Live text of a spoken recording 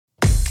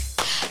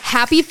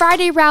Happy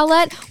Friday,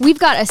 Rowlett. We've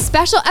got a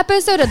special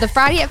episode of the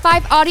Friday at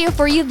 5 audio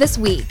for you this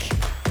week.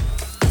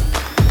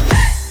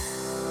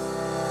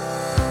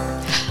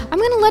 I'm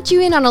going to let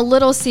you in on a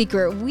little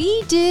secret.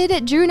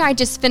 Drew and I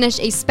just finished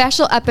a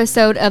special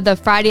episode of the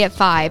Friday at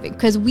 5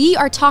 because we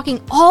are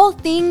talking all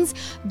things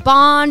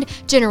bond,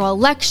 general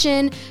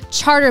election,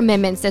 charter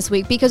amendments this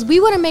week because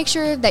we want to make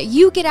sure that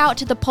you get out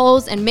to the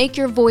polls and make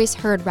your voice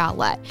heard,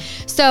 Rowlett.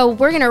 So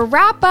we're going to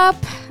wrap up,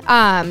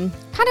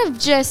 kind of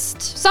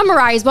just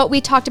summarize what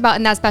we talked about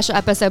in that special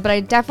episode, but I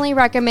definitely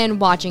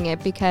recommend watching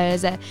it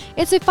because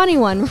it's a funny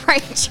one,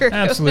 right, Drew?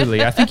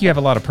 Absolutely. I think you have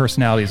a lot of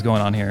personalities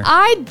going on here.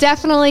 I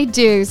definitely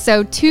do.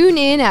 So tune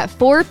in at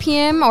 4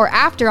 p.m. or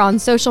after on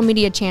social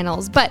media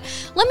channels. But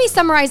let me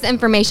summarize the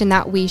information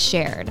that we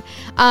shared.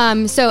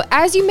 So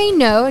as you may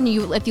know, and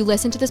if you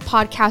listen to this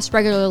podcast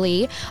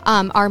regularly,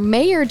 our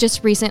mayor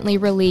just recently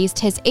released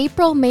his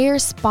April Mayor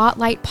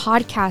Spotlight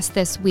podcast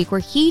this week, where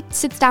he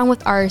sits down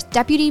with our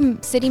deputy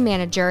city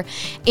manager,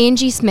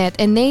 Angie Smith,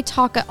 and they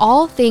talk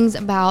all things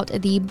about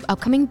the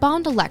upcoming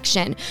bond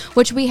election,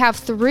 which we have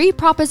 3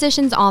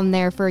 propositions on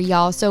there for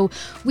y'all. So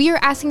we are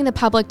asking the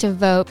public to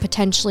vote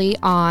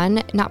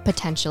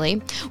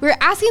we're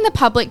asking the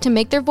public to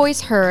make their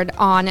voice heard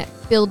on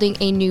building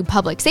a new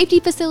public safety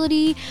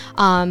facility.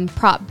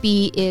 Prop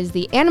B is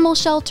the animal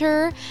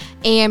shelter,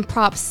 and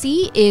Prop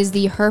C is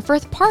the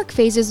Herforth Park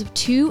phases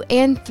 2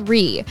 and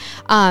 3.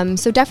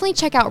 So definitely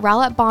check out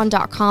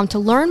rowlettbond.com to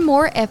learn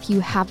more if you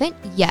haven't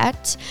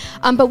yet.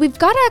 But we've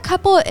got a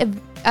couple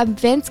of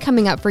events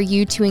coming up for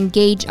you to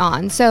engage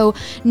on. So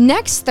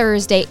next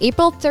Thursday,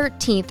 April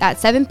 13th at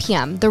 7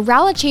 p.m., the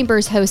Rowlett Chamber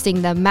is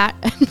hosting the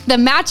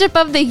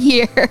matchup of the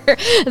year,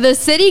 the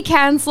City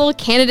Council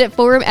Candidate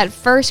Forum at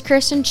First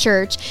Christian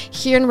Church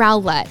here in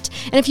Rowlett.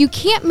 And if you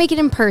can't make it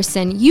in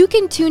person, you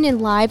can tune in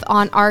live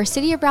on our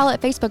City of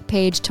Rowlett Facebook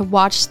page to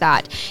watch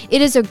that.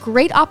 It is a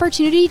great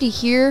opportunity to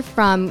hear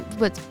from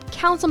what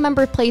council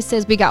member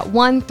places. We got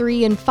 1,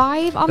 3, and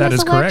 5 on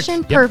this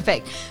election. Yep.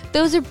 Perfect.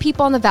 Those are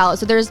people on the ballot.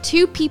 So there's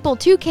 2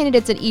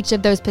 candidates in each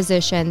of those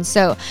positions.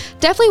 So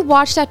definitely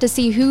watch that to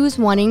see who's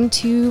wanting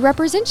to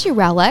represent you,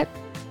 Rowlett.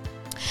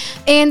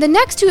 And the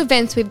next 2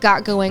 events we've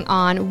got going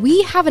on,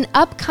 we have an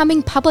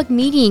upcoming public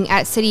meeting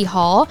at City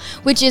Hall,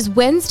 which is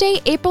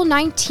Wednesday, April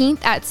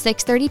 19th at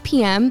 6:30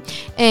 p.m.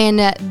 And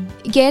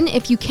again,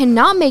 if you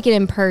cannot make it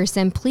in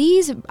person,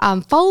 please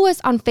follow us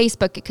on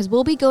Facebook because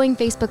we'll be going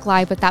Facebook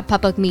Live with that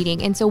public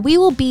meeting. And so we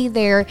will be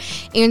there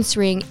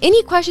answering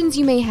any questions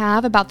you may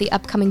have about the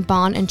upcoming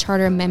bond and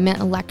charter amendment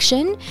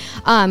election.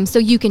 So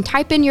you can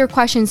type in your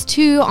questions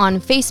too on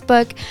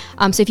Facebook.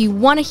 So if you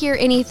want to hear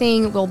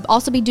anything, we'll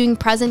also be doing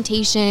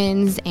presentations,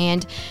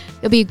 and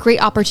it'll be a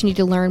great opportunity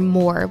to learn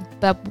more.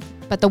 But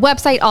the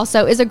website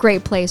also is a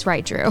great place,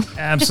 right, Drew?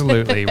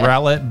 Absolutely.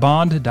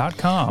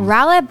 rowlettbond.com.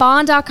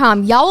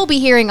 Rowlettbond.com. Y'all will be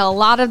hearing a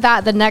lot of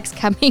that the next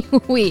coming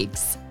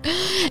weeks.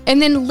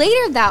 And then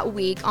later that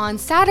week on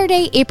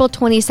Saturday, April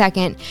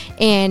 22nd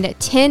and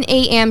 10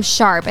 a.m.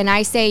 sharp. And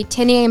I say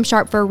 10 a.m.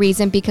 sharp for a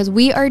reason because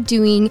we are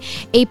doing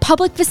a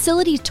public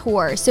facility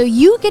tour. So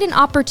you get an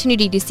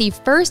opportunity to see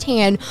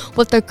firsthand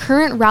what the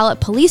current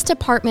Rowlett Police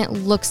Department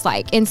looks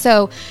like. And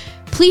so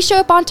please show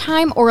up on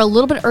time or a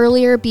little bit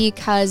earlier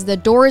because the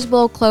doors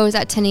will close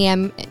at 10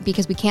 a.m.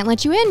 because we can't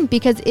let you in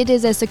because it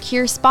is a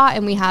secure spot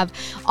and we have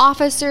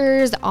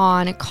officers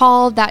on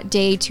call that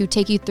day to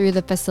take you through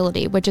the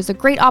facility, which is a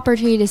great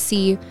opportunity to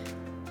see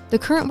the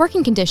current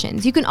working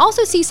conditions. You can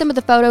also see some of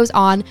the photos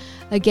on,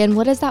 again,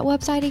 what is that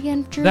website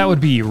again, Drew? That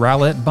would be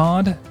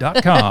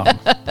rowlettbond.com.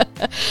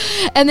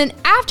 And then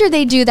after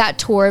they do that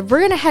tour, we're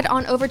going to head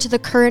on over to the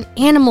current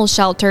animal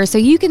shelter so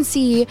you can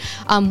see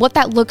what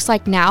that looks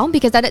like now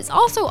because that is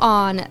also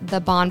on the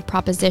bond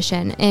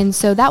proposition. And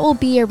so that will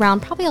be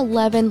around probably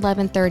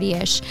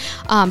 11:30-ish.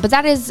 But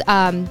that is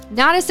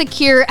not as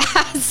secure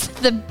as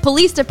the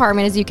police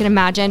department, as you can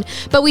imagine.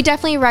 But we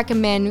definitely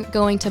recommend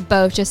going to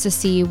both just to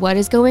see what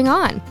is going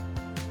on.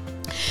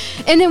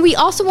 And then we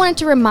also wanted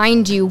to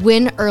remind you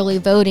when early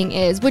voting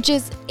is, which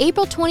is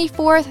April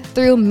 24th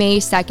through May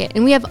 2nd.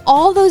 And we have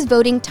all those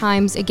voting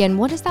times. Again,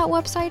 what is that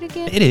website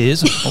again? It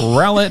is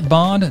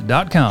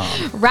rowlettbond.com.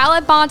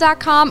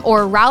 Rowlettbond.com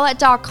or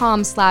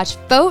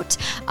rowlett.com/vote.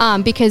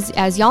 Because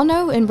as y'all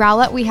know, in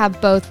Rowlett, we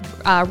have both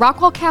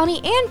Rockwall County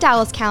and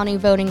Dallas County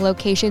voting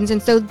locations.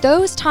 And so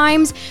those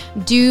times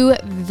do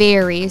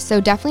vary.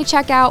 So definitely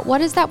check out,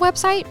 what is that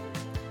website?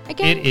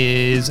 Again? It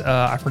is,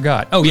 I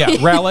forgot. Oh, yeah,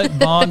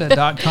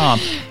 rowlettbond.com.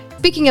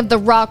 Speaking of the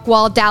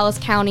Rockwall Dallas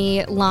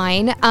County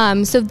line,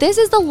 so this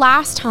is the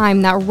last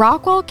time that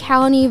Rockwall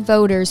County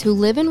voters who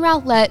live in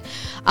Rowlett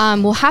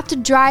will have to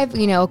drive,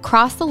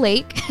 across the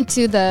lake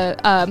to the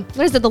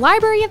the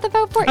library you have to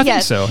vote for? I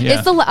think so, yeah.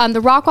 It's the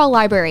Rockwall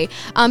Library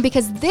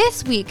because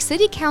this week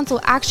City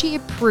Council actually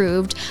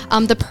approved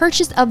the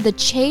purchase of the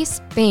Chase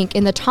Bank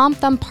in the Tom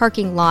Thumb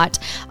parking lot.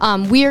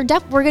 We're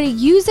going to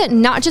use it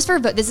not just for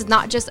vote. This is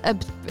not just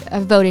a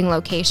voting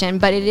location,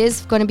 but it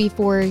is going to be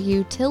for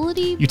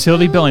utility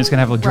building is going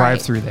to have a Right.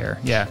 drive-through there.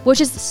 Yeah.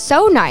 which is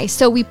so nice.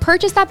 So we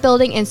purchased that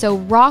building, and so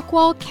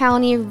Rockwall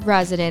County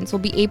residents will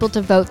be able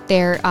to vote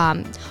there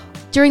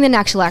during the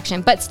next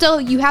election. But still,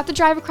 you have to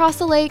drive across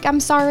the lake. I'm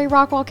sorry,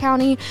 Rockwall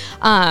County,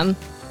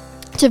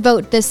 to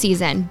vote this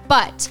season.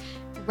 But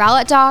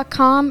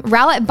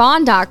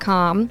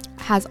rowlettbond.com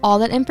has all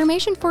that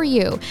information for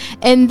you.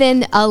 And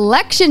then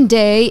election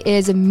day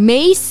is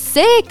May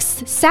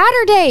 6th,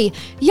 Saturday.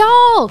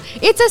 Y'all,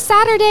 it's a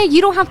Saturday. You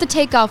don't have to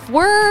take off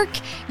work.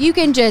 You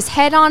can just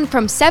head on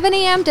from 7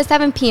 a.m. to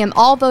 7 p.m.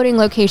 All voting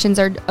locations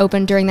are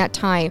open during that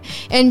time.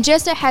 And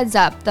just a heads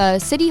up, the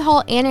City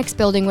Hall Annex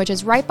building, which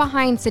is right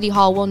behind City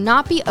Hall, will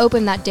not be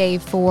open that day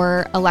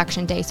for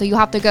election day. So you'll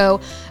have to go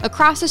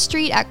across the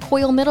street at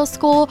Coyle Middle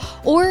School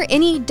or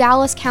any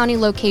Dallas County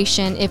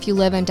location if you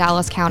live in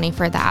Dallas County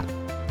for that.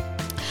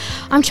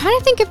 I'm trying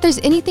to think if there's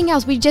anything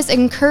else. We just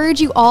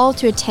encourage you all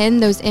to attend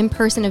those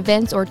in-person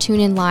events or tune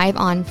in live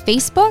on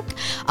Facebook.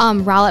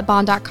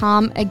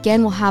 Rowlettbond.com,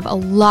 again, will have a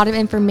lot of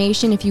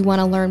information if you want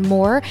to learn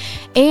more.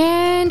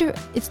 And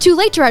it's too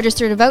late to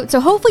register to vote,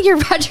 so hopefully you're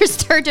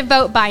registered to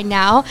vote by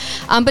now.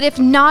 But if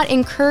not,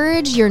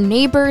 encourage your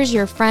neighbors,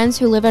 your friends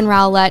who live in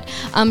Rowlett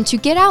to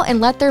get out and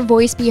let their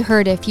voice be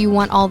heard if you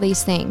want all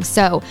these things.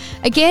 So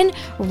again,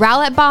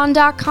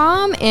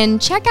 rowlettbond.com,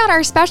 and check out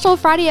our special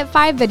Friday at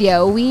 5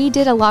 video. We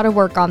did a lot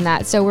of work on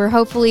that, so we're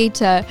hopefully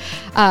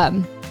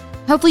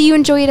you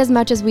enjoy it as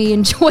much as we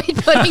enjoyed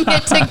putting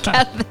it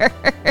together.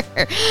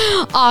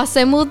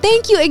 Awesome. Well,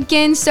 thank you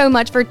again so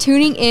much for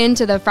tuning in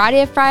to the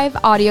Friday at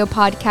 5 audio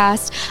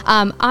podcast.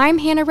 I'm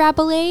Hannah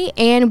Rabelais,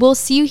 and we'll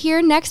see you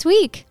here next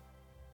week.